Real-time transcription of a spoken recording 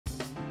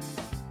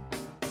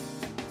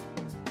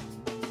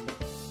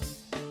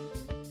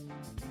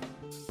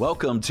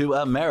Welcome to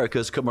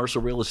America's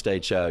Commercial Real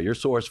Estate Show, your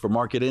source for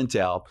market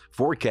intel,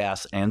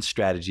 forecasts, and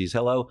strategies.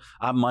 Hello,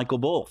 I'm Michael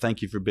Bull.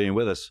 Thank you for being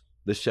with us.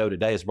 This show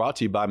today is brought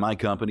to you by my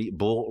company,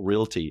 Bull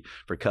Realty.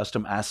 For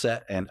custom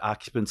asset and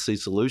occupancy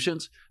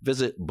solutions,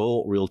 visit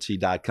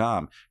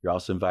bullrealty.com. You're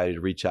also invited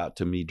to reach out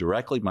to me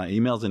directly. My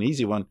email is an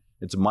easy one.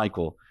 It's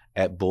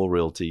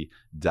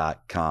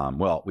michael@bullrealty.com.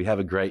 Well, we have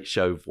a great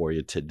show for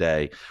you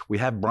today. We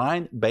have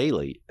Brian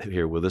Bailey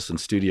here with us in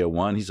Studio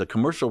One. He's a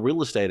commercial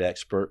real estate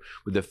expert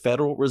with the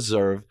Federal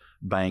Reserve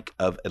Bank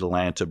of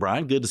Atlanta.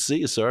 Brian, good to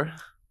see you, sir.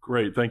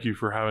 Great. Thank you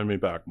for having me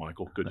back,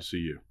 Michael. Good to see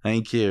you.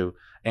 Thank you.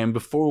 And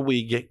before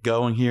we get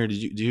going here, do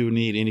you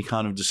need any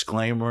kind of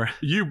disclaimer?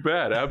 You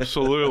bet.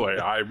 Absolutely.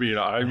 I mean,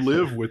 I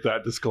live with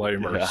that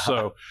disclaimer. Yeah.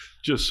 So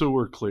just so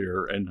we're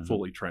clear and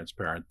fully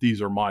transparent,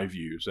 these are my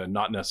views and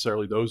not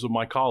necessarily those of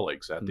my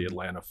colleagues at the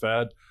Atlanta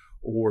Fed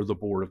or the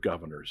Board of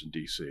Governors in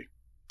D.C.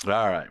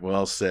 All right.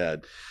 Well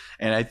said.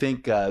 And I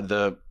think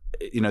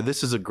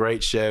this is a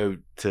great show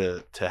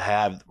to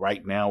have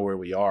right now where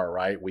we are,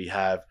 right? We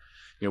have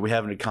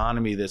an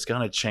economy that's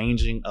kind of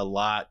changing a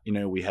lot.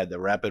 We had the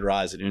rapid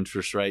rise in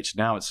interest rates.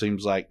 Now it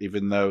seems like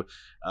even though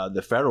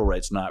the federal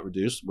rate's not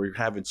reduced, we're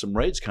having some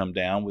rates come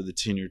down with the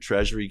 10-year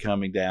Treasury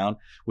coming down,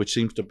 which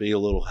seems to be a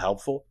little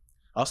helpful.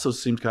 Also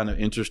seems kind of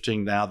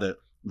interesting now that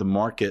the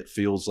market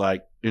feels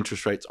like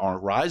interest rates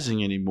aren't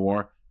rising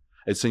anymore.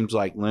 It seems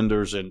like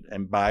lenders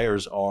and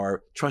buyers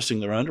are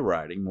trusting their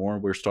underwriting more.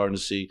 We're starting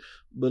to see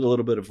a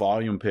little bit of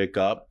volume pick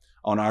up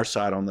on our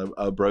side, on the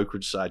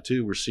brokerage side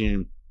too. We're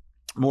seeing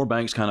more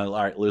banks kind of,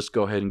 all right, let's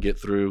go ahead and get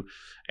through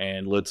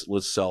and let's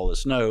sell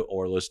this note,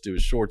 or let's do a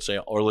short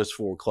sale, or let's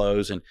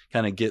foreclose and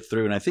kind of get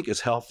through. And I think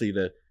it's healthy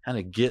to kind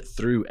of get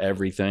through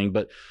everything.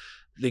 But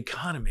the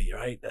economy,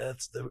 right?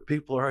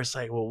 People are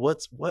saying, well,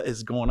 what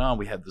is going on?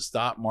 We have the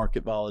stock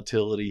market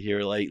volatility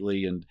here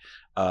lately and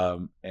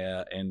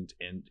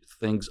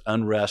things,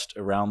 unrest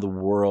around the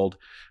world.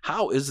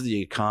 How is the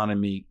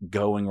economy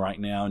going right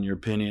now, in your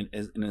opinion?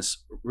 And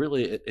it's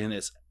really in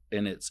its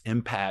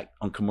impact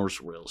on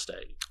commercial real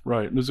estate?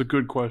 Right. This is a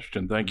good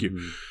question. Thank you.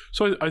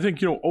 So I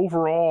think,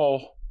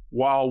 overall,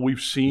 while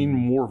we've seen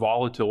more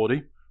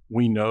volatility,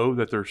 we know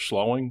that they're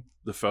slowing.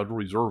 The Federal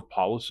Reserve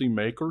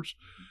policymakers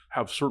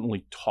have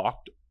certainly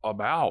talked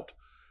about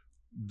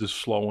the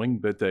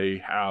slowing that they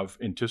have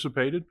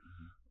anticipated,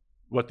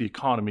 but the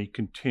economy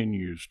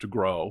continues to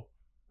grow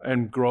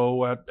and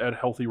grow at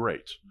healthy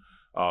rates.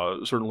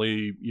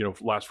 Certainly,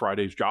 last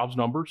Friday's jobs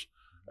numbers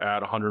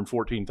at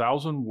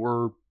 114,000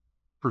 were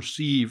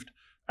perceived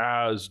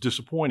as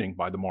disappointing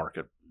by the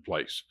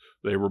marketplace.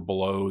 They were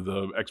below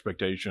the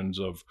expectations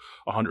of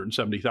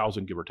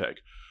 170,000, give or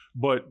take.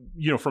 But,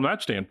 from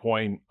that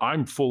standpoint,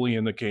 I'm fully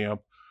in the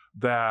camp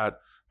that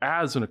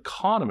as an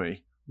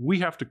economy, we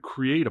have to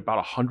create about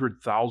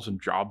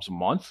 100,000 jobs a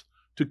month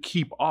to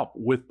keep up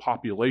with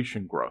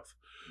population growth.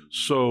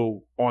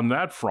 So on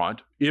that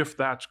front, if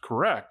that's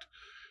correct,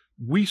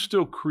 we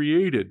still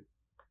created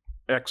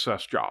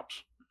excess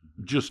jobs,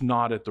 just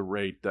not at the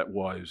rate that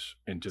was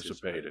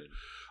anticipated.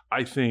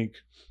 I think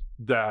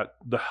that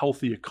the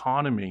healthy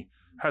economy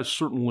has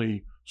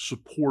certainly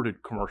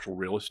supported commercial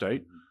real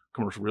estate.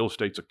 Commercial real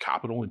estate's a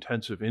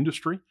capital-intensive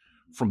industry.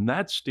 From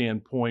that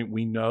standpoint,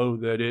 we know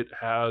that it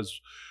has,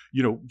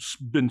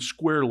 been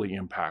squarely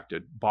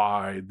impacted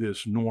by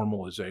this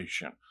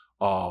normalization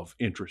of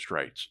interest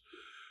rates.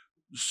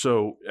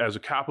 So as a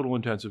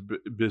capital-intensive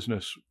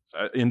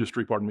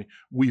industry,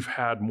 we've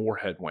had more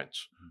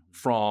headwinds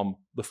from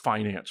the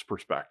finance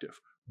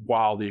perspective,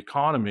 while the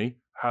economy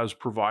has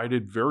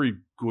provided very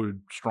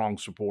good, strong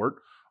support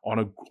on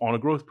a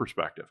growth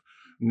perspective.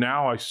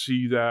 Now I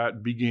see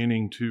that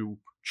beginning to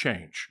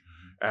change.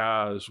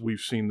 As we've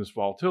seen this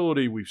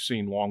volatility, we've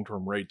seen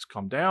long-term rates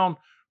come down,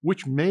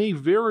 which may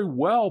very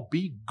well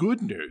be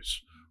good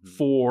news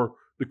for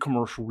the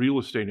commercial real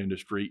estate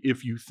industry.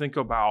 If you think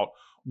about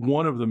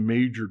one of the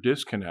major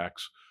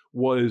disconnects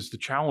was the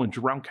challenge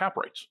around cap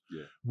rates.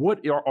 Yeah.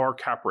 What are our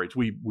cap rates?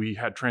 We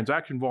had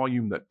transaction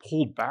volume that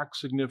pulled back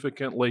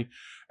significantly.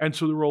 And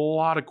so there were a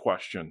lot of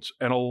questions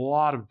and a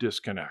lot of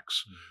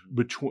disconnects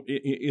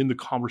in the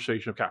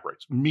conversation of cap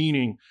rates,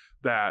 meaning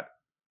that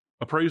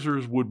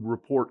appraisers would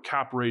report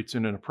cap rates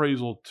in an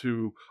appraisal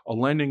to a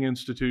lending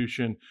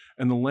institution,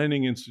 and the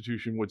lending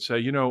institution would say,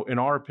 in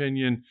our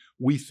opinion,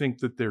 we think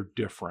that they're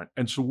different.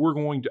 And so we're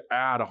going to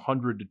add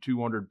 100 to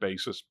 200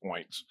 basis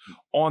points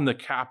on the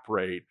cap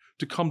rate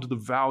to come to the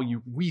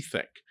value we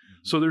think.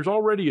 So there's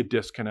already a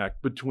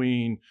disconnect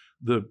between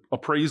the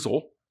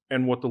appraisal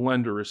and what the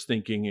lender is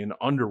thinking in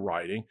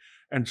underwriting.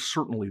 And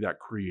certainly that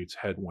creates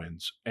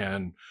headwinds,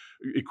 and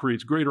it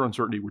creates greater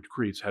uncertainty, which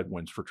creates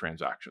headwinds for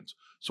transactions.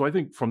 So I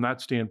think from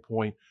that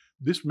standpoint,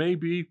 this may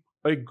be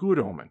a good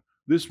omen.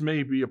 This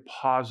may be a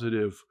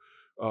positive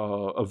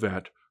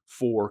event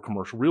for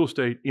commercial real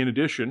estate. In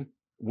addition,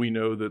 we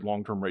know that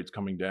long-term rates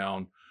coming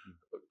down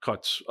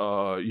cuts,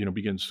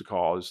 begins to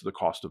cause the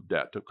cost of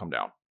debt to come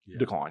down,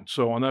 decline.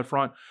 So on that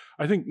front,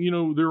 I think,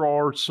 there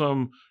are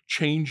some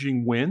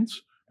changing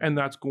winds, and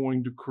that's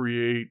going to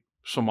create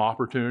some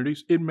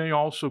opportunities. It may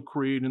also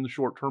create in the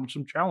short term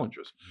some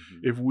challenges.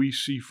 If we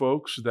see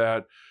folks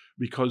that,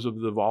 because of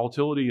the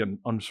volatility and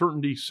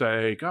uncertainty,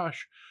 say,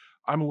 gosh,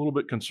 I'm a little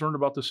bit concerned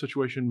about this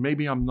situation,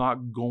 maybe I'm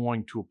not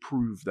going to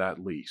approve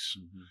that lease.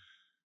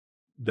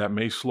 That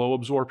may slow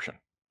absorption.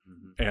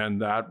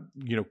 And that,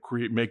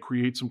 may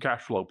create some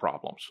cash flow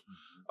problems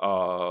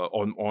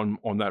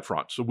on that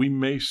front. So we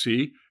may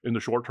see in the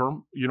short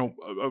term,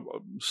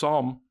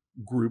 some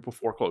group of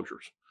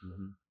foreclosures.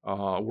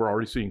 We're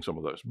already seeing some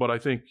of those. But I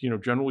think,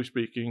 generally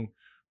speaking,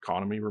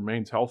 economy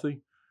remains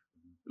healthy.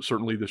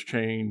 Certainly this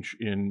change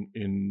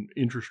in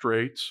interest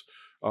rates,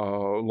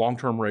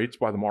 long-term rates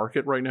by the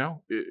market right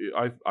now,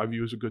 I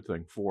view as a good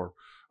thing for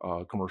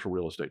commercial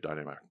real estate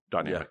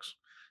dynamics.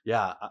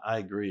 Yeah, I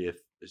agree.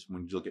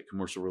 When you look at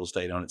commercial real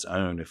estate on its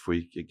own, if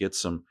we could get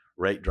some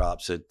rate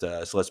drops,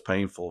 it's less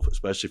painful,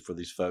 especially for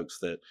these folks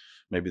that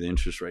maybe the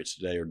interest rates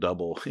today are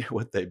double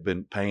what they've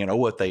been paying or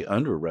what they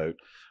underwrote.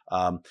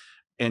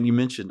 And you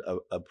mentioned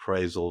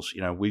appraisals.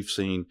 We've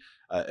seen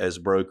as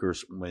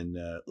brokers when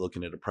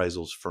looking at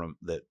appraisals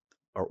that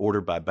are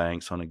ordered by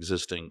banks on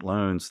existing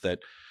loans that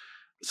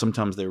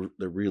sometimes they're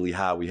really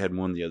high. We had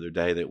one the other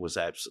day that was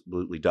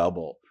absolutely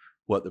double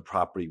what the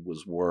property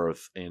was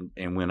worth.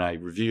 And when I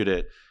reviewed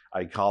it,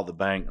 I called the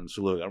bank and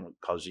said, look, I don't want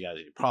to cause you guys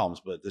any problems,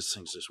 but this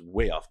thing's just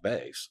way off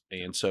base.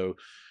 And so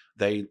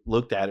they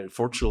looked at it.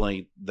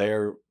 Fortunately,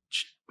 their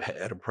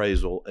head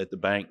appraisal at the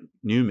bank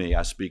knew me.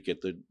 I speak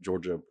at the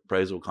Georgia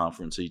Appraisal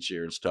Conference each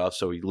year and stuff.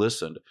 So he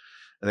listened,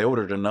 and they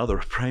ordered another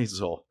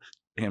appraisal.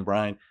 And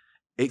Brian,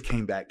 it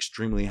came back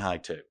extremely high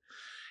too.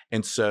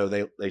 And so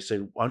they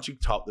said, why don't you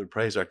talk to the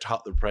appraiser? I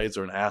talked to the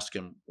appraiser and asked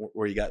him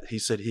where he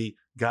said he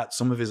got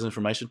some of his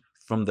information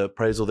from the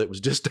appraisal that was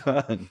just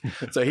done.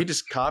 So he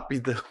just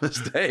copied the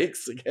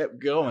mistakes and kept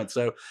going.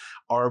 So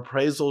are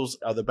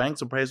the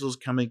bank's appraisals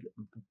coming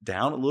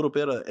down a little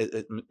bit?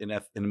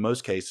 In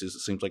most cases, it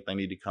seems like they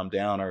need to come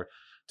down or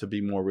to be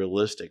more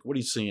realistic. What are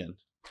you seeing?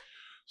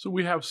 So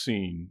we have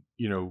seen,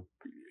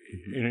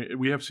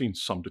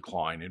 some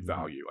decline in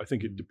value. I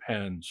think it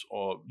depends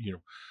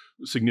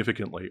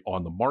significantly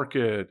on the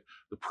market,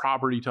 the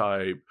property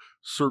type.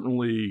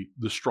 Certainly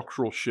the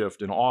structural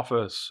shift in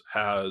office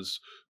has,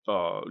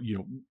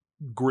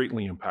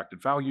 greatly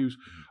impacted values.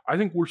 I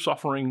think we're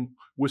suffering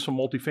with some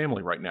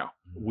multifamily right now.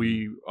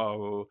 We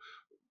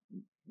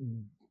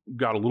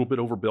got a little bit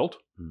overbuilt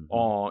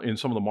in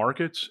some of the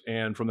markets.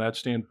 And from that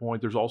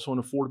standpoint, there's also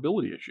an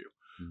affordability issue.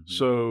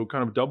 So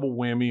kind of double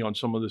whammy on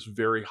some of this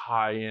very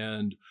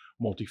high-end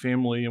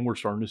multifamily, and we're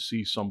starting to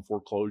see some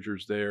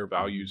foreclosures there.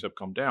 Values have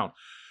come down.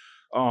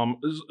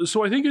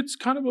 So I think it's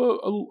kind of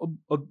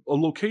a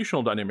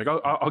locational dynamic.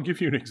 I'll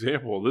give you an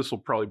example. This will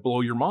probably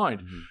blow your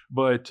mind.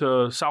 But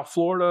South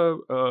Florida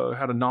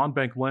had a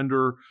non-bank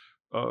lender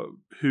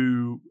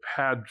who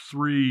had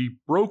 3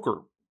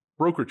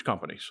 brokerage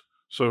companies.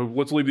 So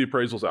let's leave the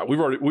appraisals out. We've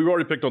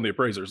already picked on the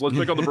appraisers. Let's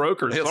pick on the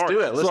brokers. Let's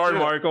do it. Sorry,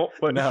 Michael.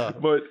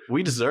 But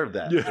we deserve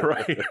that. Yeah,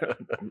 right.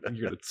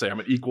 You're going to say I'm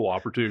an equal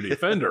opportunity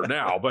offender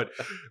now, but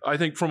I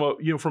think from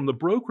the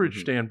brokerage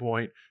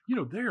standpoint,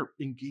 they're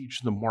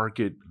engaged in the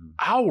market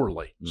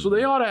hourly, so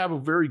they ought to have a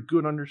very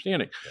good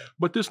understanding.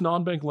 But this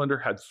non-bank lender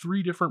had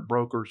 3 different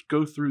brokers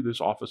go through this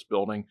office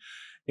building,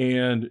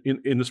 and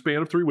in the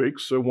span of 3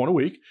 weeks, so one a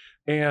week,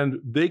 and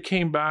they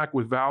came back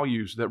with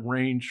values that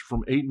ranged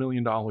from $8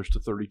 million to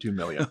 $32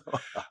 million.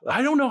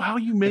 I don't know how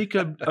you make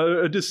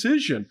a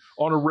decision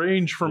on a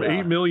range from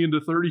 $8 million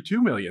to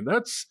 $32 million.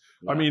 That's,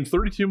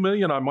 $32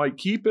 million, I might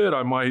keep it.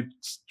 I might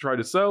try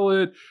to sell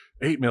it.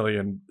 $8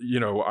 million,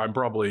 I'm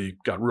probably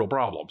got real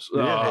problems.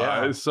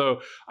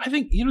 So I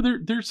think,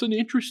 there's an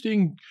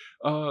interesting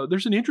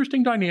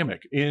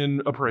dynamic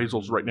in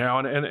appraisals right now.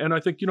 And I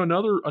think,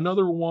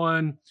 another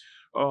one,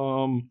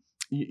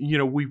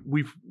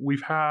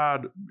 we've had,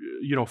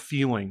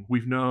 feeling,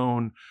 we've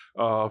known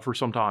for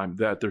some time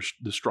that there's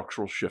the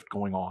structural shift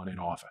going on in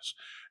office.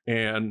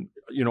 And,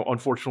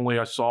 unfortunately,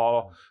 I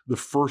saw the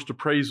first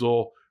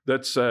appraisal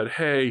that said,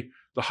 hey,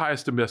 the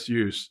highest and best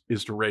use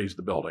is to raise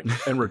the building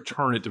and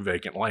return it to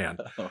vacant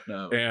land. Oh,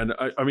 no. And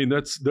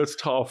that's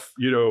tough,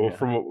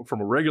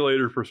 from a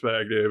regulator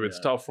perspective. It's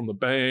tough from the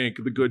bank.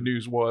 The good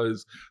news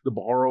was the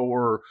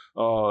borrower,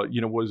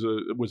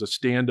 was a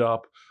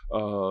stand-up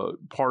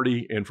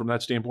party, and from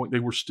that standpoint, they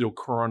were still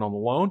current on the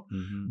loan.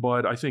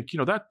 But I think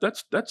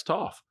that's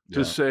tough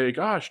to say.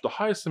 Gosh, the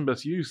highest and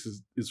best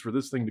use is for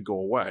this thing to go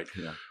away.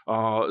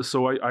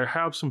 So I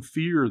have some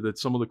fear that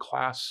some of the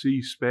Class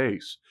C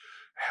space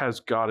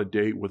has got a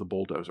date with a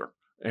bulldozer,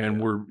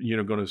 and we're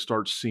going to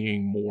start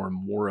seeing more and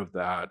more of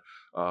that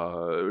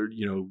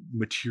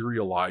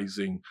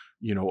materializing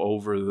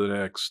over the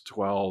next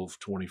 12,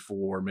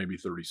 24, maybe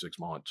 36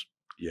 months.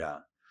 Yeah,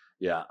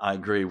 I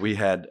agree. We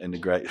had in the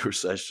Great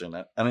Recession,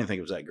 I don't think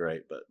it was that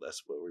great, but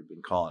that's what we've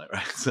been calling it,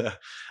 right? So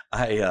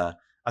I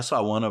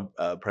saw one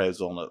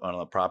appraisal on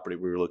a property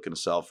we were looking to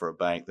sell for a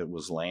bank that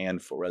was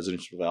land for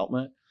residential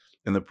development,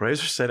 and the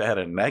appraiser said it had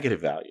a negative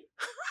value.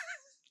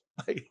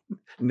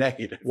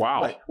 negative.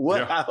 Wow. Like,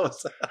 what Yeah.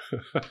 house?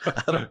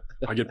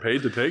 I get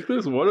paid to take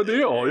this? What a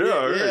deal.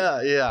 Yeah.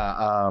 Right.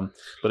 Yeah.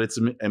 But it's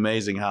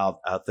amazing how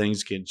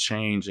things can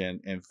change,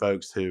 and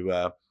folks who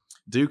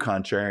do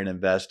contrarian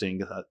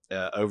investing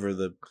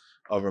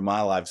over my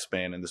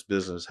lifespan in this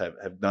business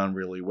have done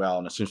really well.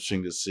 And it's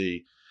interesting to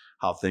see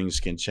how things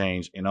can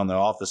change. And on the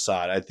office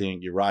side, I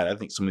think you're right. I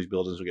think some of these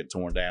buildings will get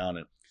torn down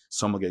and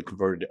some will get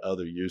converted to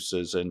other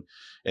uses, and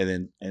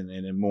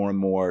then more and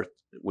more,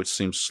 which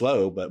seems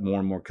slow, but more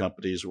and more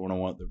companies want to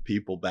want their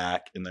people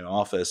back in the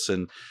office,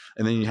 and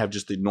then you have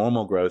just the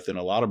normal growth in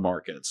a lot of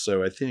markets.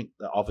 So I think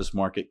the office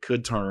market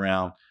could turn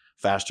around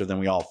faster than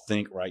we all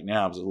think right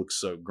now, because it looks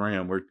so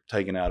grim. We're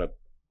taking out a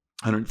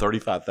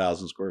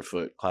 135,000 square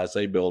foot Class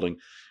A building,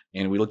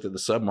 and we looked at the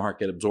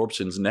submarket,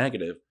 absorption's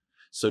negative.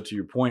 So to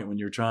your point, when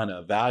you're trying to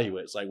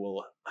evaluate, it's like,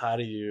 well, how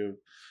do you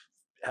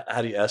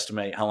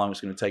estimate how long it's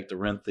going to take to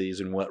rent these,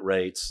 and what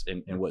rates,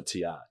 and what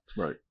TI?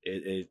 Right.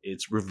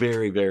 It's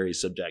very, very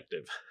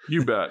subjective.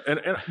 You bet.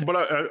 But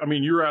I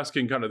mean, you're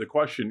asking kind of the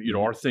question,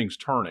 are things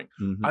turning?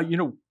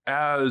 Mm-hmm.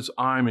 As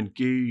I'm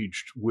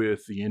engaged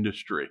with the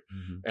industry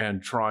Mm-hmm.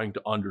 and trying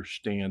to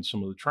understand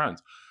some of the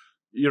trends,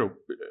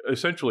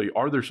 essentially,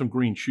 are there some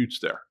green shoots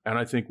there? And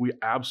I think we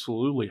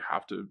absolutely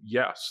have to,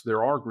 yes,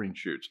 there are green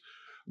shoots.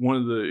 One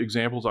of the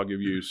examples I'll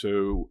give you,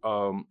 so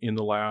in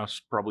the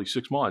last probably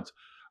 6 months,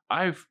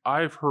 I've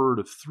heard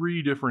of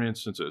 3 different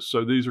instances.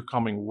 So these are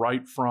coming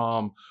right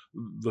from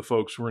the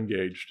folks who are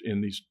engaged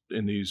in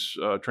these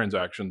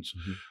transactions.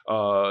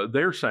 Mm-hmm.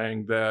 They're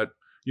saying that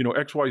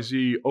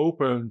XYZ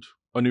opened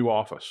a new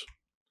office,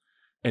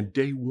 and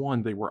day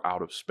one they were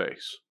out of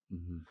space.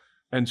 Mm-hmm.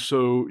 And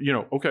so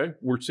okay,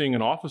 we're seeing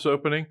an office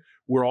opening.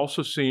 We're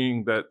also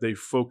seeing that they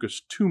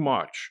focused too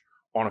much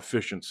on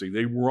efficiency.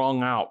 They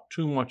wrung out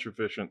too much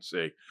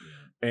efficiency,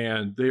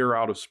 and they are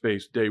out of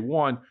space day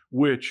one,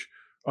 which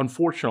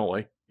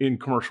unfortunately in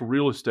commercial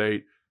real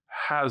estate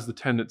has the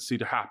tendency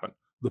to happen.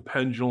 The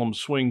pendulum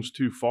swings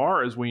too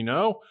far, as we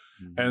know,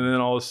 and then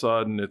all of a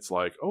sudden it's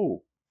like,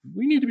 oh,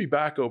 we need to be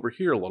back over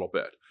here a little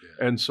bit.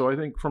 Yeah. And so I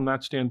think from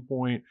that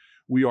standpoint,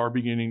 we are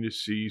beginning to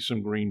see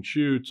some green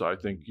shoots. I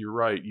think you're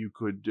right. You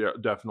could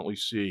definitely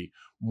see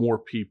more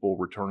people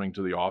returning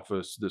to the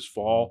office this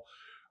fall.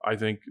 I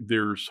think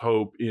there's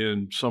hope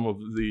in some of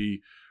the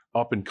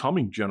up and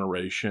coming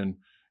generation,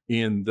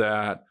 in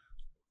that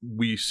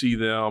we see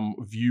them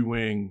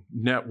viewing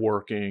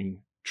networking,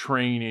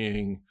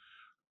 training,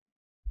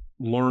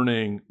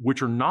 learning,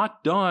 which are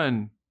not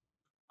done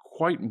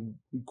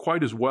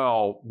quite as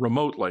well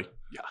remotely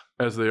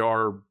as they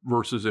are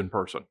versus in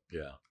person.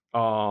 Yeah.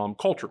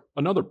 Culture,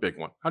 another big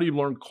one. How do you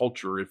learn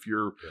culture if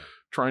you're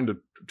trying to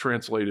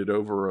translate it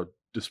over a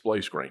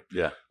display screen?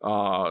 Yeah.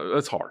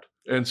 That's hard.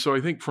 And so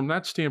I think from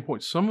that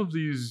standpoint, some of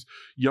these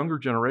younger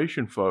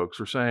generation folks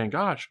are saying,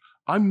 gosh,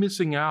 I'm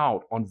missing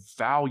out on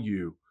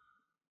value,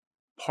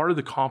 part of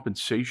the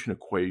compensation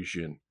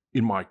equation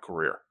in my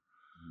career.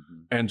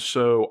 Mm-hmm. And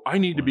so I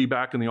need to be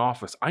back in the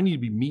office. I need to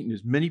be meeting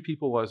as many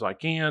people as I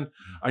can.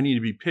 Mm-hmm. I need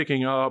to be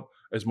picking up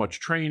as much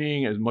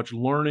training, as much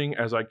learning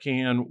as I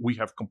can. We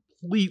have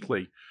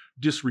completely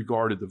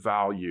disregarded the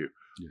value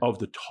of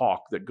the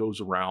talk that goes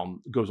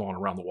on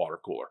around the water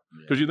cooler.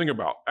 Because you think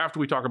about, after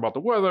we talk about the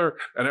weather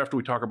and after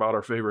we talk about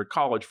our favorite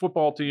college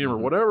football team or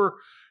whatever,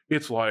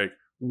 it's like,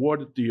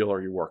 what deal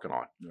are you working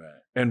on? Right.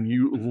 And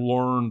you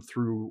learn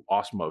through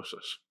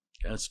osmosis.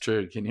 That's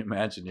true. Can you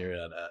imagine you're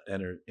at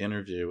an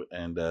interview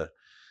and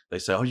they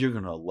say, oh, you're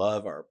going to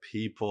love our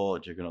people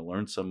and you're going to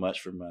learn so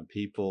much from my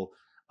people.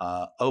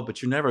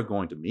 But you're never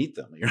going to meet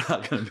them. You're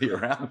not going to be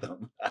around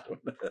them. I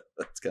don't know.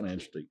 That's kind of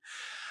interesting.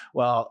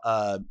 Well,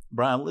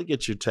 Brian, let me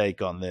get your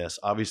take on this.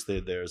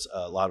 Obviously, there's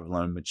a lot of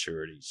loan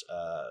maturities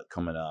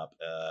coming up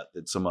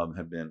that some of them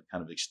have been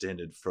kind of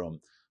extended from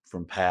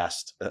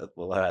past the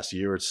last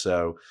year or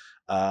so.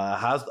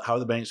 How are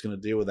the banks going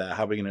to deal with that?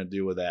 How are we going to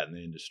deal with that in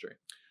the industry?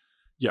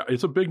 Yeah,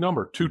 it's a big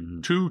number,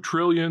 $2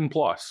 trillion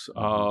plus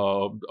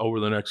over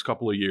the next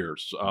couple of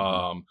years.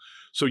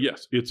 So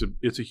yes,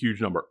 it's a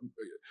huge number.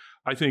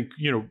 I think,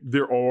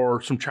 there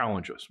are some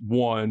challenges.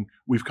 One,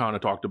 we've kind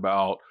of talked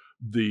about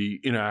the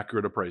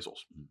inaccurate appraisals.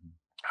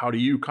 How do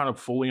you kind of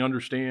fully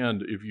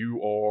understand, if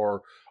you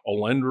are a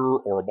lender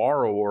or a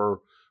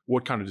borrower,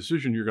 what kind of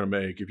decision you're going to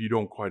make if you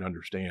don't quite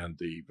understand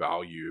the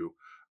value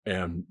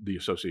and the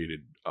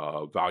associated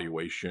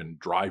valuation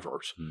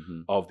drivers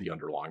of the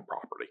underlying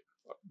property?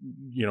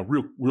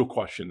 Real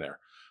question there.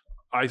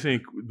 I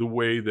think the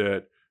way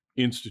that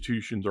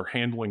institutions are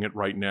handling it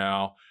right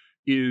now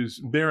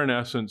is they're in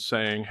essence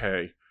saying,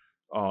 hey,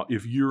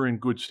 if you're in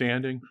good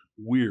standing,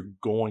 we're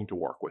going to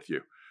work with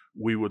you.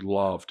 We would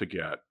love to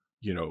get,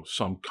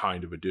 some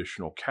kind of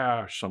additional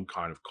cash, some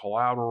kind of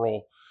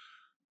collateral,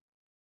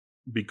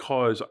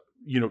 because,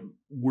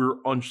 we're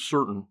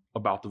uncertain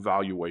about the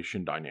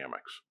valuation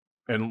dynamics.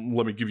 And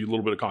let me give you a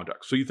little bit of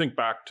context. So you think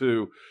back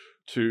to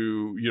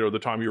the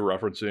time you were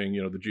referencing,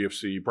 the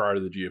GFC, prior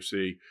to the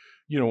GFC,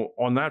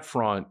 on that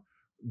front,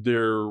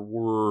 there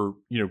were,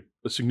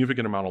 a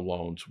significant amount of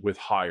loans with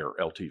higher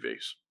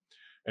LTVs.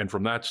 And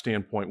from that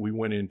standpoint, we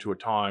went into a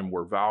time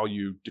where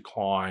value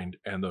declined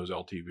and those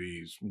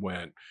LTVs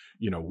went,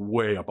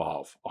 way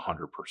above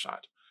 100%.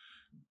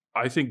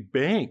 I think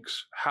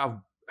banks have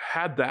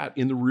had that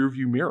in the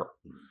rearview mirror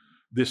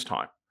this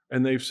time.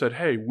 And they've said,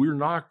 hey, we're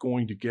not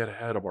going to get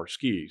ahead of our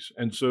skis.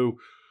 And so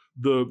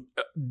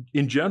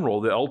in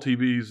general, the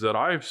LTVs that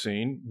I've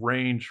seen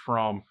range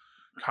from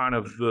kind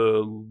of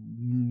the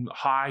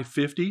high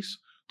 50s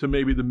to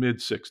maybe the mid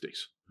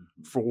 60s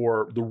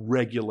for the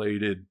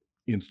regulated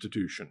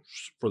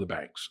institutions, for the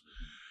banks.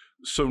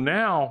 So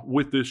now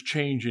with this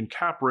change in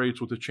cap rates,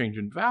 with the change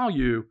in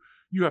value,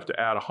 you have to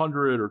add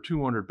 100 or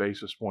 200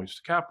 basis points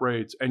to cap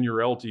rates, and your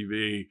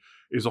LTV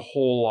is a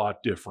whole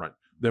lot different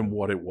than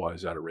what it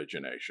was at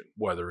origination,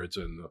 whether it's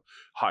in the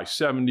high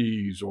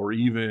 70s or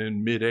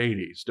even mid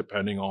 80s,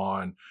 depending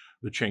on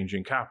the change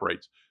in cap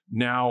rates.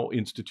 Now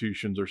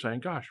institutions are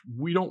saying, gosh,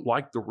 we don't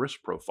like the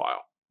risk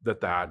profile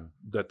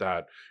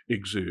that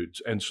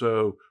exudes. And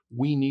so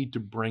we need to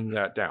bring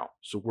that down.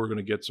 So we're going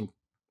to get some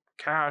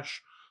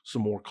cash,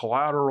 some more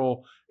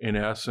collateral. In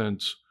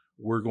essence,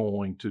 we're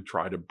going to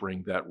try to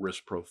bring that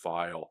risk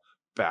profile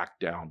back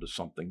down to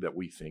something that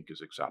we think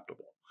is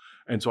acceptable.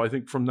 And so I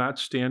think from that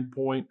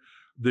standpoint,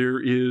 there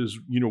is,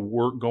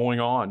 work going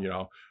on.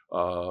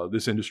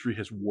 This industry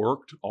has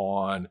worked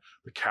on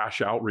the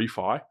cash out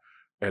refi,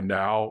 and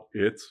now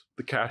it's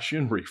the cash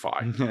in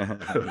refi.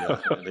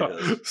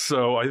 Yeah,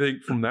 so I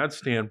think from that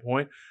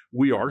standpoint,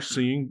 we are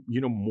seeing,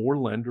 more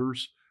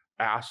lenders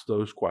ask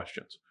those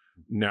questions.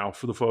 Now,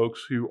 for the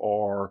folks who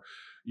are,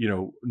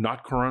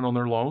 not current on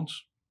their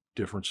loans,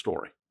 different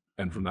story.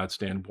 And from that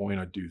standpoint,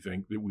 I do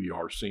think that we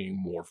are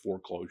seeing more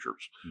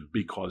foreclosures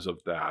because of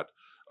that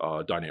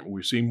dynamic.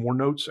 We're seeing more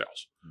note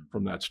sales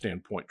from that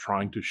standpoint,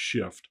 trying to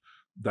shift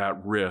that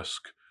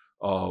risk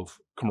of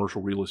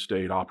commercial real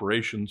estate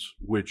operations,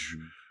 which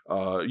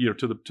to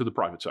the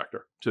private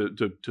sector,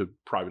 to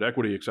private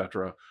equity, et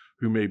cetera,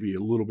 who may be a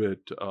little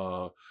bit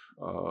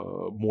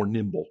more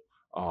nimble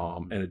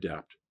and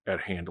adept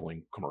at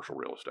handling commercial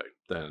real estate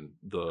than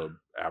the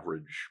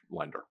average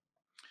lender.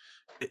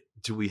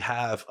 Do we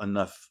have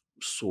enough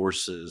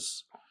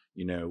sources,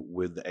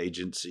 with the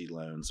agency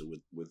loans,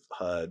 with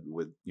HUD,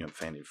 with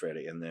Fannie and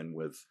Freddie, and then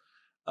with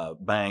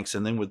banks,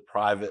 and then with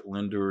private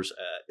lenders?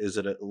 Is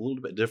it a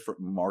little bit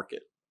different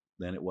market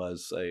than it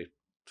was, say,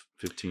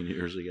 15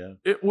 years ago?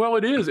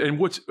 It is. And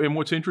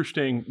what's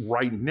interesting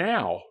right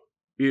now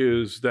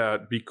is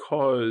that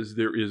because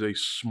there is a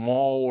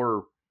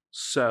smaller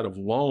set of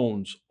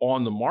loans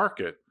on the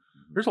market,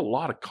 there's a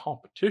lot of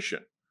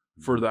competition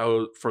for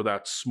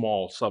that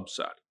small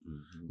subset.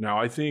 Now,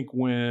 I think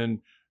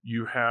when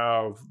you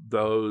have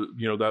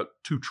that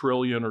 $2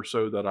 trillion or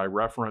so that I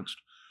referenced,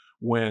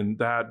 when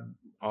the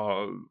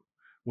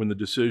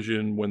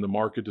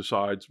market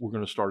decides we're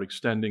going to start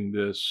extending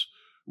this,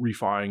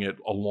 refining it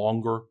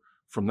longer,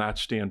 from that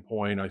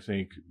standpoint, I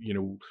think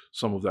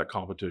some of that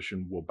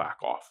competition will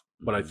back off.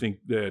 But I think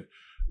that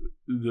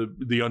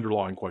the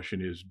underlying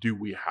question is, do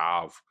we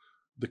have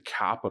the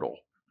capital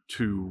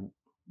to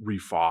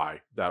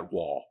refi that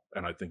wall?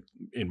 And I think,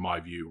 in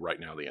my view, right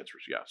now, the answer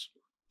is yes.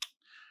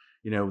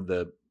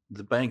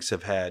 The banks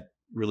have had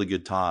really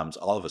good times.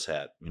 All of us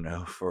had,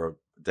 for a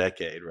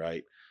decade,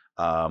 right?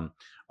 Are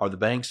the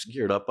banks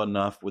geared up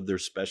enough with their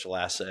special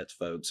assets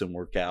folks and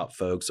workout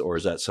folks, or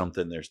is that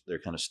something they're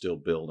kind of still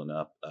building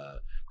up?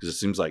 Because it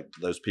seems like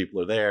those people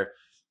are there,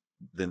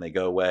 then they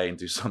go away and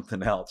do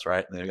something else,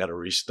 right? And they've got to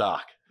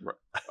restock. Right.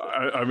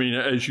 I mean,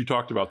 as you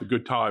talked about, the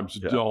good times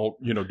don't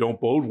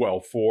bode well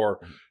for,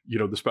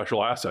 the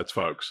special assets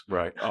folks.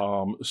 Right.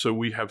 So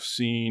we have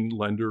seen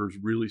lenders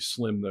really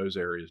slim those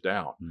areas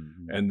down.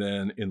 And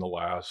then in the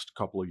last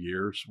couple of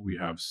years, we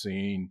have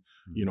seen,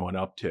 an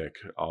uptick,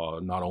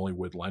 not only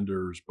with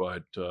lenders,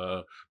 but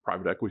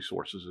private equity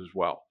sources as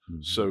well.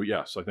 So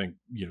yes, I think,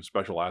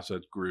 special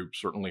assets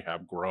groups certainly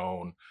have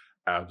grown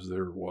as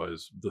there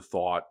was the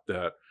thought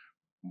that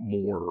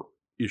more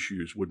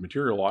issues would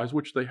materialize,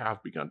 which they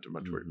have begun to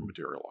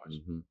materialize.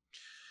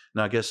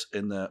 Now, I guess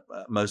in the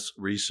most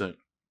recent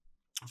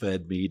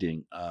Fed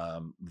meeting,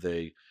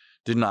 they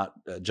did not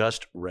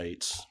adjust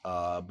rates,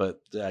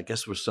 but I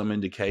guess there was some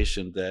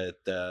indication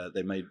that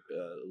they may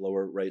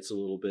lower rates a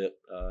little bit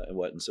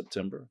in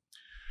September.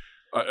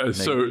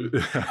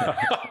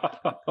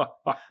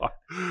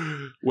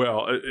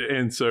 Well,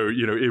 and so,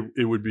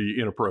 it would be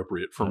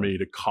inappropriate for me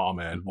to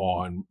comment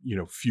on,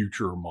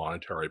 future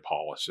monetary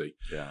policy.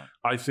 Yeah.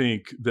 I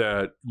think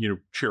that,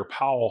 Chair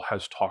Powell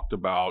has talked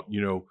about,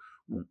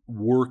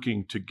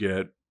 working to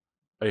get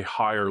a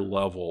higher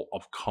level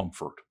of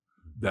comfort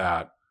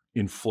that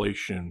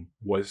inflation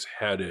was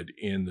headed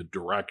in the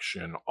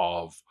direction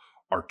of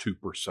our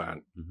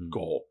 2%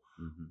 goal.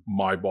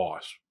 My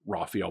boss,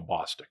 Raphael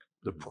Bostic,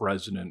 the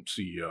president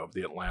CEO of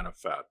the Atlanta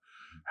Fed,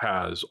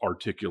 has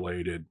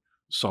articulated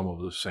some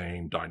of the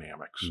same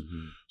dynamics.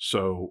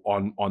 So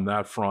on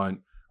that front,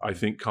 I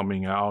think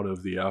coming out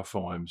of the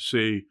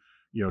FOMC,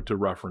 to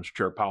reference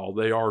Chair Powell,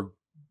 they are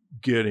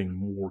getting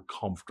more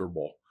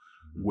comfortable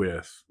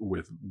with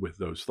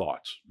those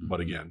thoughts. But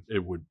again,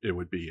 it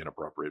would be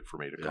inappropriate for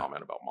me to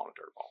comment about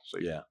monetary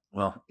policy. Yeah.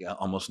 Well, yeah,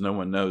 almost no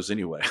one knows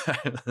anyway.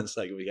 It's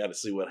like we got to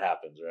see what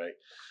happens, right?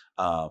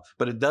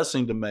 But it does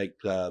seem to make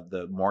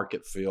the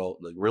market feel,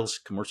 the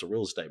commercial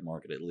real estate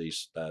market at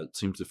least,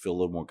 seems to feel a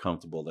little more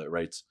comfortable that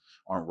rates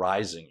aren't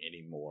rising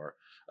anymore.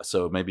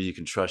 So maybe you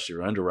can trust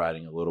your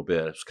underwriting a little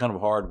bit. It's kind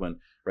of hard when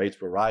rates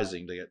were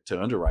rising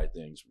to underwrite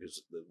things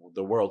because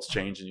the world's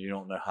changing. You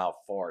don't know how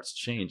far it's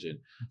changing.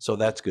 So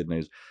that's good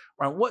news.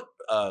 Ryan, what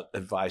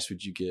advice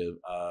would you give,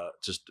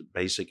 just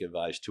basic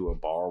advice to a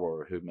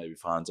borrower who maybe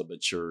finds a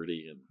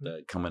maturity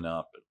and coming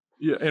up?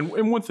 Yeah,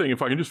 and one thing,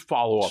 if I can just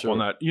follow up on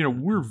that,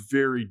 we're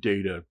very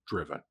data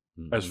driven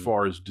as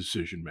far as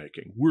decision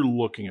making. We're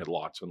looking at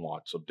lots and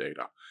lots of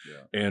data,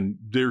 and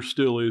there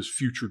still is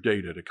future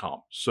data to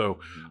come. So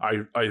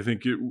I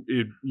think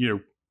it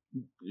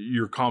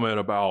your comment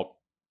about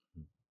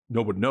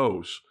nobody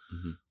knows.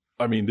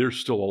 I mean, there's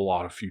still a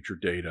lot of future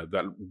data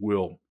that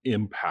will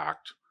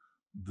impact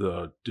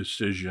the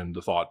decision,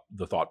 the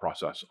thought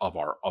process of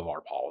our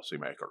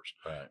policymakers.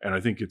 Right. And I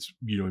think it's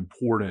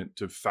important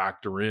to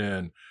factor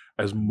in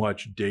as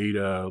much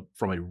data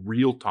from a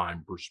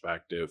real-time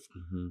perspective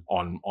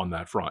on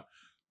that front.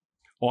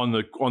 On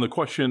the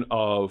question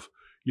of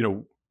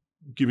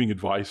giving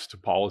advice to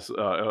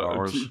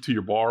to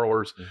your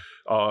borrowers,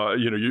 I'm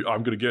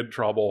going to get in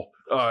trouble.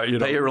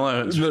 Pay your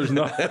loans. There's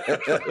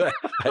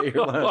Pay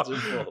your loans in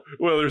full.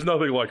 Well, there's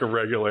nothing like a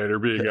regulator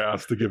being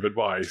asked to give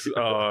advice.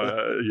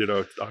 I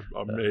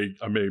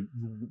may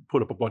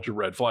put up a bunch of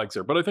red flags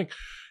there, but I think,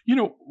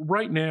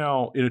 right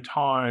now in a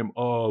time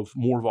of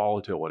more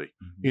volatility,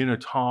 in a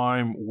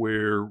time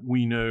where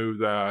we know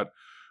that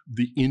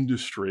the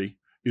industry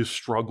is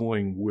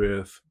struggling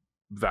with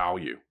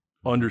value,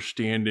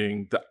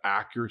 understanding the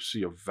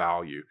accuracy of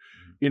value,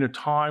 in a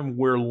time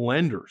where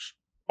lenders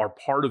are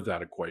part of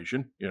that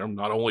equation,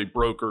 not only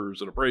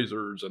brokers and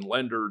appraisers and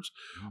lenders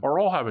are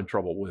all having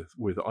trouble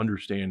with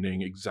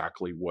understanding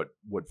exactly what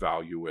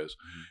value is.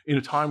 In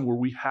a time where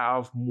we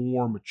have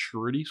more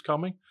maturities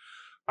coming,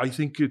 I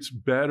think it's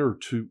better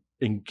to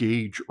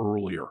engage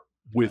earlier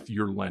with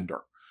your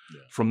lender.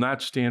 From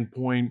that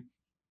standpoint,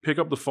 pick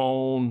up the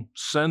phone,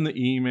 send the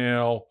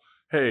email,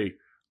 hey,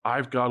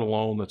 I've got a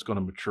loan that's going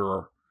to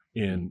mature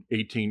in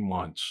 18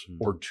 months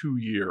or 2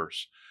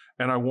 years.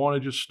 And I want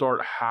to just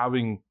start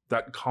having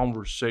that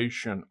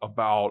conversation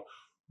about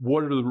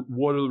what are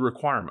the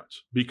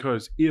requirements.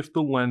 Because if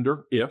the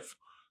lender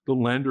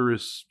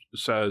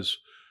says,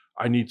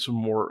 I need some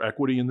more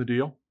equity in the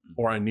deal,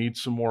 or I need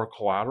some more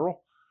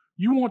collateral,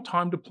 you want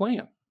time to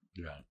plan.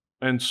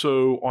 And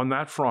so on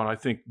that front, I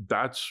think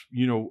that's,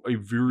 a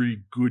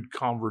very good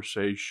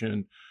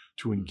conversation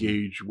to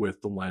engage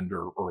with the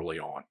lender early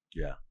on.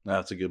 Yeah,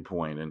 that's a good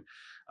point.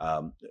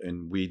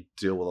 And we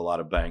deal with a lot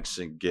of banks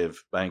and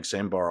give banks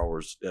and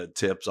borrowers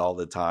tips all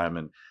the time.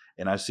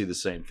 And I see the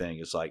same thing.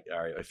 It's like, all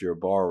right, if you're a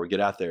borrower, get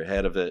out there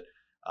ahead of it,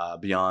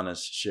 be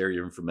honest, share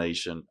your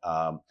information,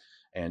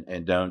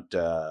 and don't.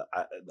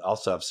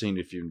 I've seen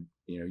if you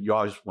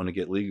always want to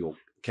get legal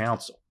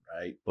counsel,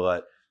 right?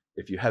 But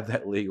if you have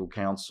that legal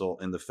counsel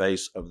in the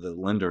face of the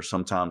lender,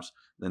 sometimes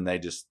then they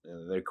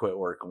quit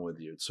working with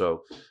you.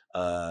 So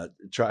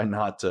try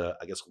not to,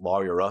 I guess,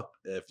 lawyer up,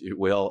 if you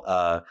will,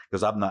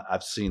 because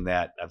I've seen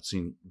that. I've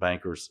seen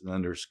bankers,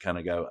 lenders kind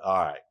of go,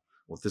 all right,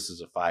 well, if this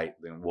is a fight,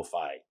 then we'll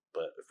fight.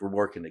 But if we're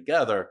working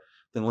together,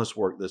 then let's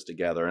work this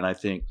together. And I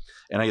think,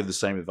 and I give the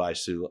same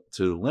advice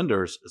to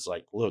lenders. It's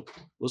like, look,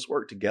 let's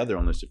work together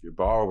on this. If your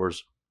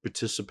borrower's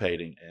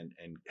participating and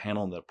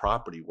handling the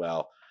property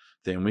well,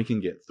 then we can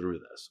get through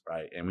this,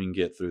 right? And we can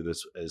get through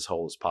this as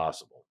whole as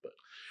possible. But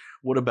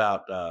what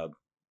about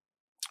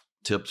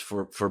tips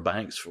for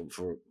banks,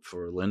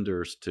 for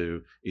lenders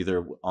to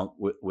either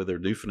with their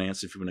new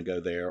finance, if you want to go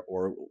there,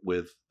 or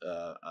with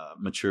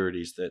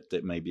maturities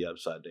that may be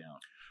upside down?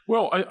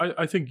 Well,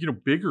 I think,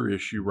 bigger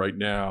issue right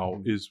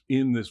now is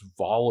in this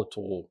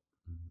volatile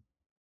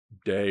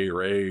day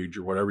or age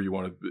or whatever you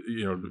want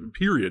to,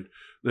 period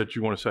that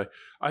you want to say.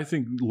 I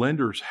think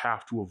lenders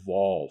have to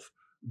evolve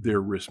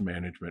their risk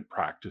management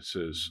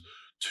practices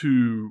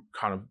to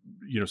kind of,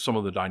 some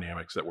of the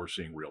dynamics that we're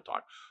seeing real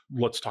time.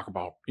 Let's talk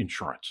about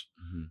insurance.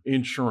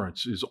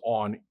 Insurance is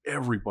on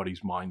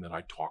everybody's mind that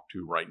I talk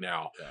to right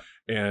now.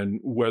 And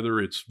whether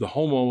it's the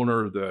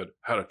homeowner that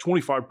had a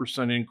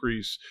 25%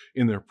 increase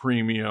in their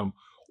premium,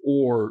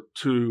 or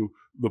to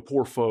the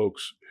poor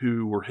folks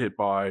who were hit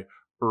by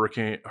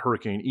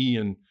Hurricane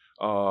Ian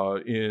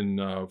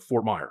in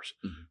Fort Myers,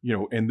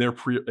 and their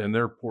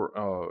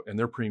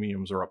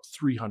premiums are up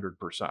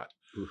 300%.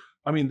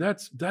 I mean,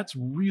 that's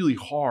really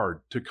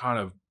hard to kind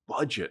of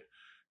budget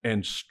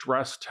and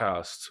stress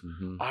test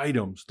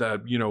items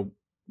that,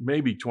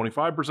 maybe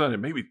 25%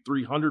 and maybe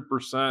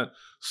 300%,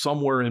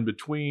 somewhere in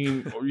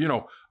between, or,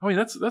 I mean,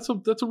 that's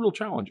a real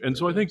challenge. And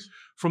so I think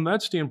from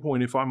that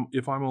standpoint, if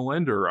I'm a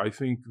lender, I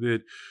think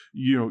that,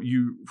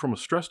 you from a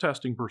stress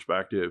testing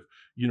perspective,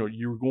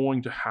 you're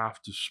going to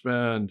have to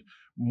spend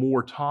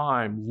more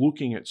time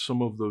looking at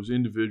some of those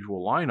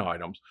individual line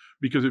items,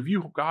 because if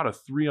you've got a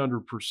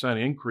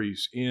 300%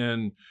 increase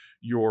in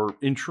your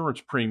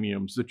insurance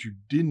premiums that you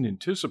didn't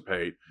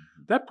anticipate,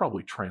 that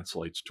probably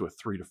translates to a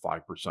 3 to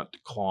 5%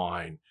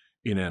 decline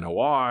in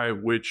NOI,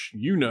 which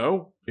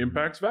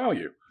impacts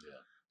value.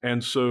 Yeah.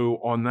 And so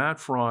on that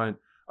front,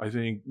 I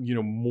think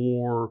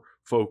more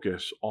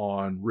focus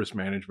on risk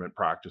management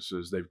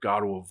practices. They've got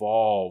to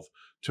evolve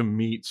to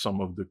meet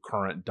some of the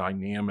current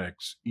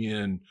dynamics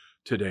in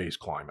today's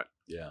climate.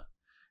 Yeah.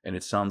 And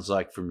it sounds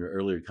like from your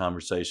earlier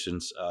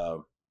conversations,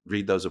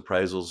 read those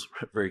appraisals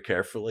very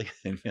carefully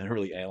and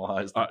really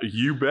analyze them.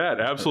 You bet.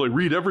 Absolutely.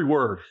 Read every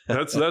word.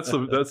 That's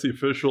the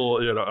official,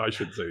 I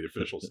shouldn't say the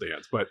official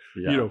stance, but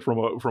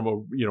from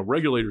a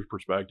regulator's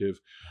perspective,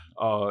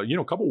 a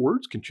couple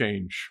words can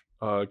change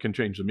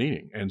the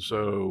meaning. And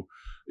so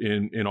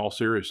in all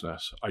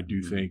seriousness, I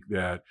do think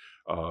that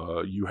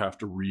you have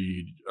to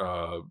read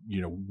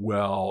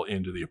well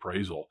into the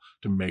appraisal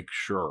to make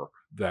sure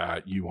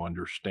that you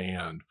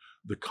understand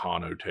the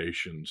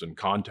connotations and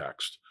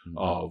context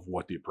of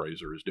what the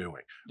appraiser is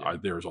doing. Yeah.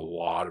 There's a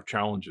lot of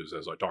challenges,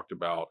 as I talked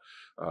about.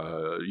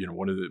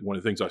 One of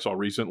the things I saw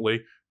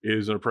recently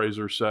is an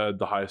appraiser said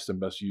the highest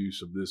and best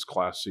use of this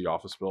Class C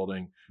office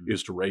building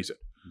is to raise it.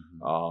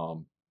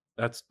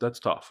 That's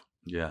tough.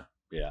 Yeah,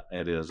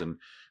 it is. And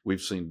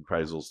we've seen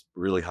appraisals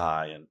really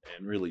high and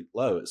really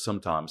low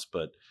sometimes,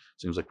 but it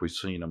seems like we've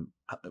seen them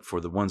for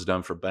the ones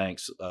done for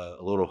banks a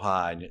little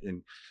high.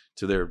 And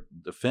to their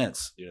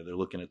defense, they're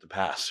looking at the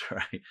past,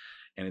 right?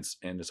 And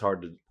it's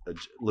hard to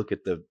look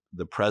at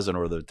the present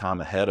or the time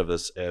ahead of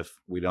us if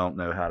we don't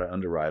know how to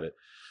underwrite it.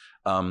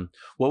 Well,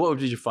 what would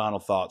be your final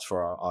thoughts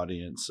for our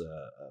audience,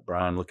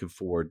 Brian? Looking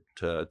forward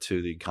to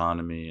the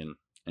economy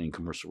and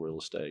commercial real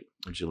estate.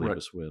 What would you leave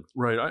us with?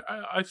 Right.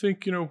 I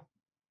think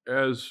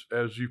as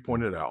you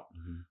pointed out,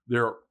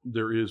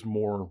 there is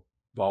more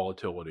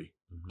volatility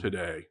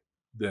today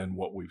than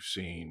what we've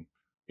seen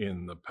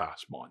in the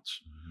past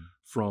months.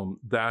 From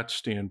that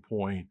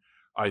standpoint,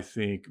 I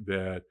think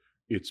that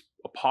it's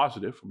a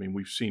positive. I mean,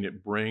 we've seen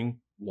it bring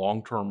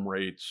long-term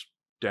rates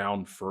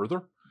down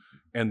further,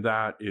 and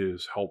that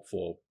is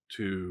helpful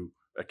to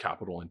a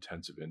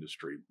capital-intensive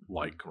industry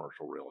like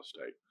commercial real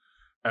estate.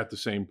 At the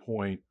same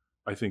point,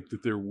 I think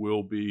that there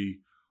will be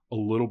a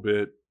little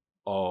bit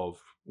of,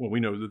 we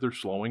know that there's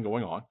slowing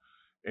going on,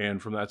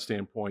 and from that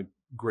standpoint,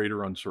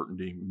 greater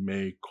uncertainty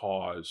may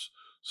cause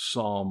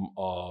some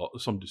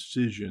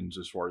decisions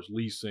as far as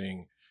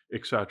leasing,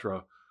 et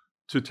cetera,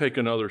 to take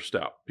another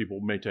step.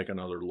 People may take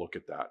another look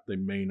at that. They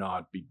may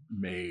not be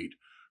made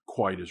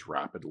quite as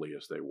rapidly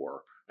as they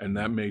were, and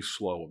that may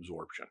slow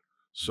absorption.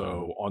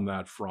 So on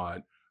that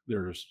front,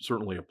 there's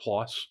certainly a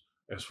plus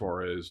as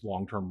far as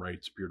long-term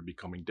rates appear to be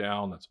coming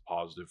down. That's a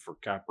positive for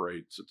cap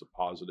rates. It's a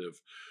positive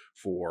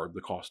for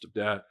the cost of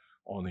debt.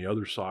 On the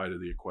other side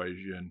of the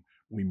equation,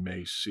 we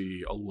may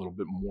see a little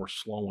bit more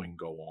slowing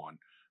go on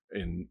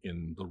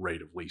in the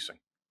rate of leasing.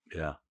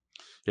 Yeah.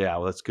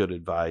 Well, that's good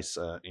advice.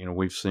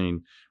 We've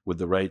seen with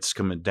the rates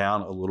coming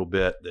down a little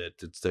bit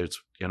that there's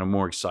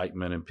more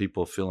excitement and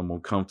people feeling more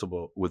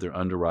comfortable with their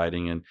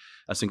underwriting. And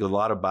I think a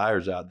lot of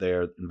buyers out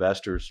there,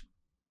 investors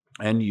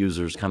and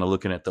users, kind of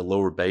looking at the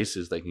lower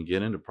bases they can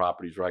get into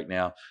properties right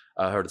now.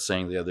 I heard a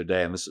saying the other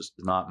day, and this is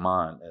not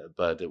mine,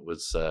 but it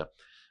was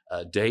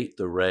date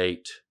the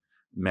rate,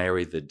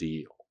 marry the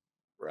deal.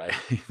 Right?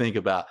 Think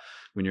about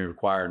when you're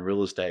acquiring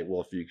real estate.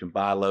 Well, if you can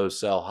buy low,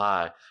 sell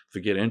high,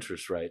 forget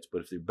interest rates.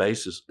 But if the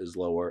basis is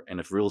lower and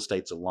if real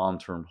estate's a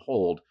long-term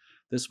hold,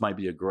 this might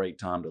be a great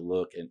time to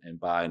look and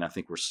buy. And I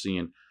think we're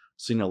seeing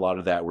a lot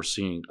of that. We're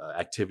seeing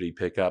activity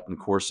pick up. And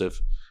of course, if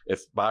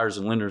buyers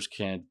and lenders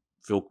can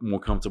feel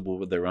more comfortable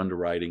with their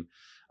underwriting,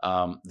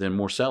 then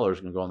more sellers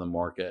can go on the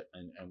market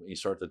and we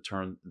start to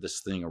turn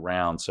this thing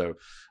around. So,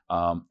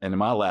 and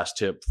my last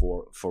tip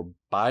for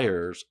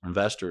buyers,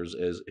 investors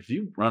is if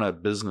you run a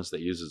business that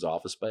uses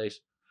office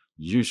space,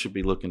 you should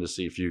be looking to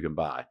see if you can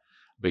buy,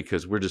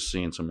 because we're just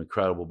seeing some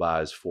incredible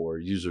buys for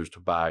users to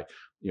buy,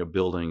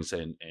 buildings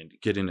and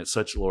get in at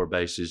such lower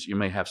bases. You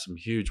may have some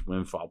huge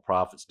windfall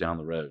profits down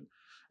the road.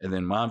 And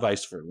then my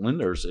advice for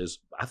lenders is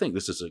I think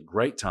this is a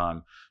great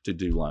time to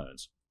do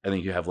loans. I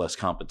think you have less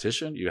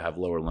competition, you have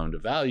lower loan to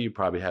value, you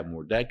probably have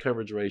more debt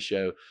coverage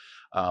ratio,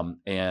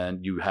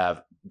 and you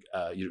have,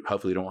 you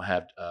hopefully don't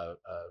have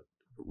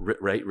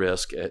rate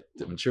risk at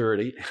the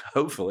maturity,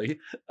 hopefully.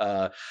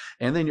 And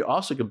then you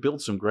also can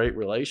build some great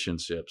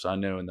relationships. I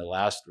know in the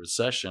last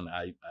recession,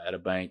 I had a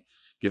bank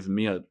giving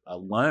me a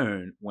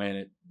loan when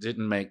it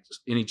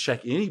didn't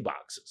check any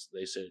boxes.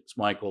 They said, "It's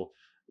Michael,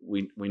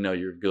 we know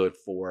you're good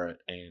for it,"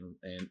 and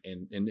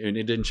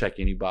it didn't check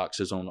any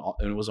boxes and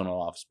it was on an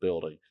office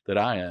building that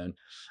I own.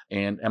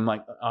 And I'm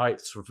like, all right,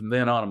 so from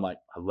then on, I'm like,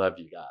 I love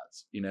you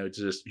guys.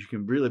 Just you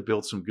can really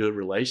build some good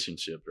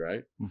relationships,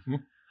 right?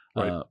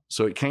 Right.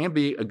 So it can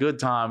be a good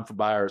time for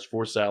buyers,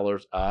 for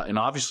sellers, and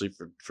obviously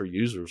for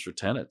users, for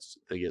tenants,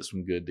 they get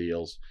some good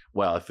deals.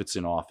 Well, if it's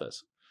in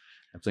office,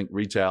 I think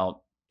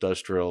retail,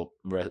 industrial,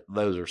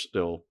 those are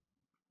still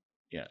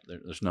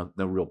there's no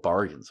real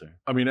bargains there.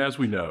 I mean, as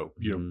we know,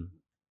 Mm-hmm.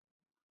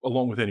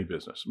 along with any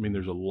business, I mean,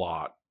 there's a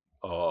lot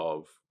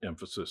of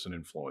emphasis and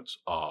influence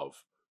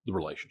of the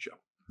relationship.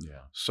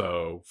 Yeah.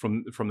 So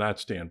from that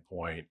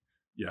standpoint,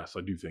 yes,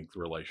 I do think the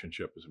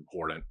relationship is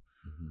important.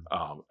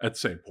 Mm-hmm. At the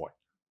same point,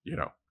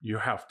 you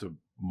have to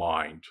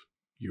mind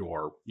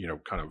your,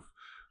 kind of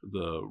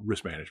the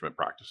risk management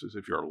practices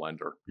if you're a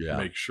lender. Yeah.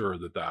 Make sure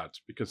that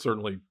that's, because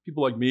certainly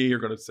people like me are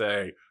going to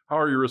say, how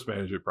are your risk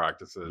management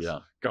practices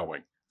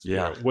going?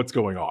 Yeah. What's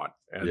going on?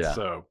 And Yeah.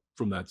 so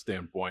from that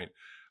standpoint,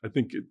 I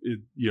think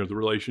the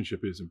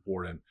relationship is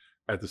important.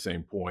 At the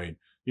same point,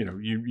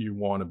 you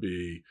want to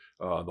be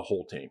the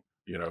whole team.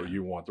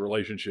 You want the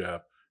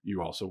relationship.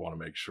 You also want to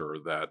make sure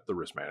that the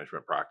risk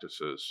management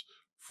practices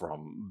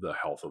from the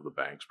health of the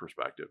bank's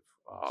perspective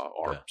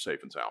are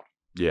safe and sound.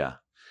 Yeah.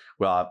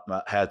 Well,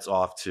 hats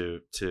off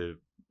to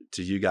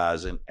you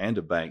guys and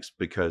to banks,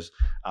 because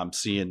I'm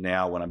seeing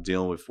now when I'm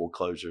dealing with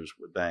foreclosures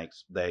with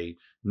banks, they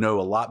know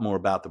a lot more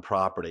about the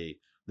property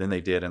than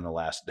they did in the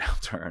last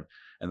downturn.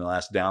 And the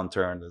last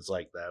downturn is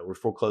like that. We're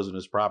foreclosing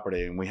this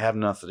property and we have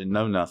nothing and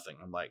know nothing.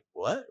 I'm like,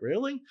 what,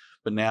 really?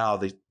 But now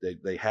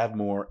they have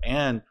more,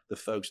 and the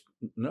folks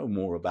know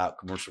more about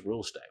commercial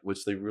real estate,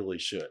 which they really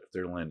should if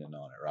they're lending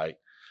on it, right?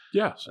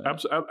 Yes,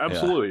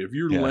 absolutely. If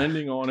you're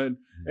lending on it,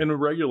 and the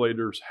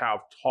regulators have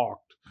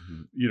talked,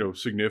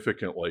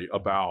 significantly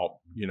about,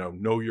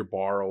 know your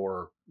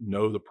borrower,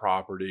 know the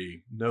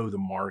property, know the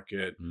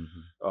market,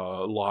 a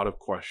lot of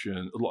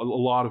questions, a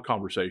lot of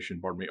conversation,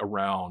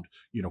 around,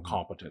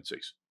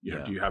 competencies.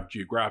 Do you have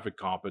geographic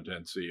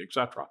competency, et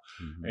cetera?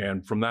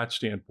 And from that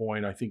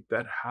standpoint, I think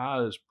that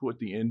has put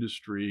the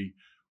industry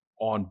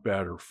on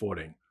better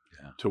footing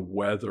to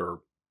weather,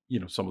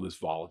 some of this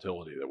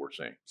volatility that we're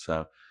seeing.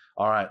 So,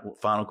 all right,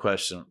 final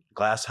question: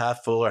 glass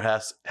half full or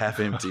half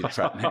empty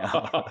right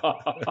now?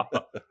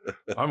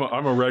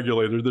 I'm a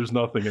regulator. There's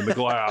nothing in the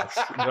glass.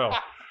 No.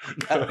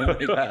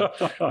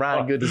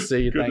 Ryan, good to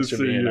see you. Thanks for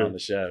being on the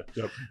show.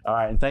 Yep. All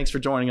right, and thanks for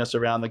joining us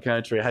around the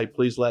country. Hey,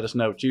 please let us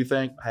know what you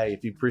think. Hey,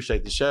 if you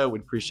appreciate the show,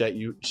 we'd appreciate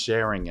you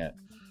sharing it.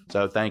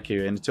 So thank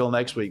you. And until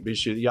next week, be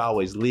sure that you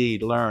always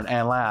lead, learn,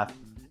 and laugh,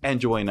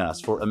 and join us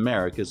for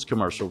America's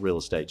Commercial Real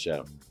Estate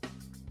Show.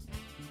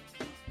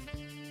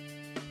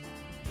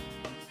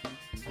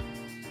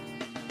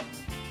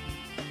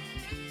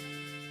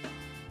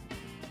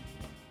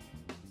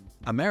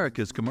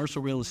 America's Commercial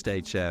Real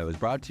Estate Show is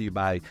brought to you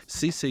by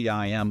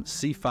CCIM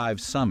C5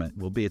 Summit.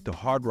 Will be at the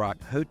Hard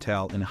Rock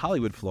Hotel in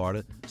Hollywood,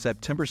 Florida,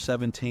 September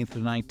 17th to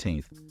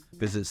 19th.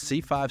 Visit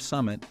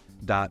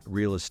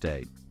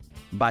c5summit.realestate.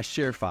 By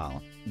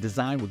ShareFile.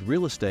 Designed with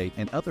real estate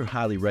and other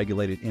highly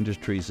regulated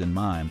industries in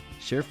mind,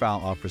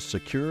 ShareFile offers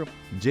secure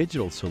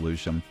digital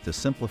solution to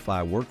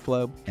simplify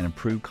workflow and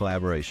improve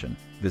collaboration.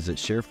 Visit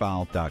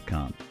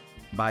sharefile.com.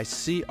 By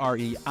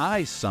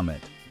CREI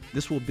Summit.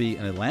 This will be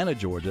in Atlanta,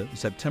 Georgia,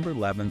 September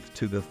 11th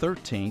to the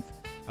 13th,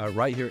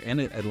 right here in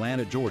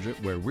Atlanta, Georgia,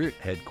 where we're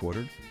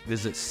headquartered.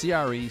 Visit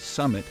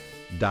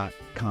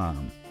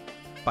cresummit.com.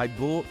 By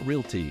Bull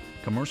Realty,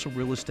 commercial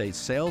real estate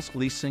sales,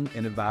 leasing,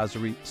 and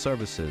advisory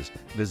services.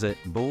 Visit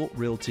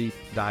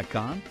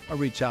bullrealty.com or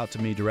reach out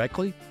to me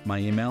directly. My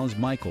email is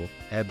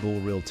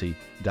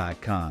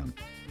michael@bullrealty.com.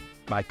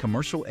 By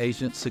Commercial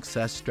Agent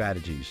Success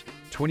Strategies,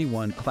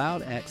 21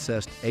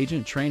 cloud-accessed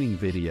agent training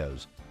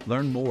videos.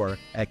 Learn more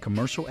at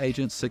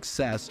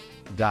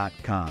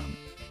commercialagentsuccess.com.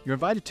 You're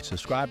invited to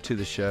subscribe to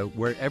the show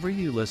wherever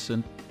you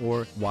listen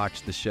or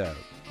watch the show.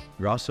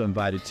 You're also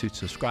invited to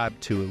subscribe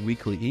to a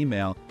weekly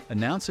email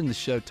announcing the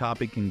show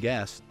topic and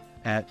guests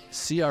at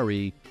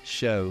creshow.com.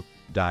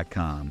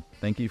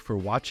 Thank you for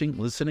watching,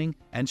 listening,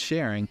 and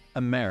sharing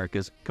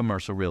America's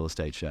Commercial Real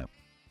Estate Show.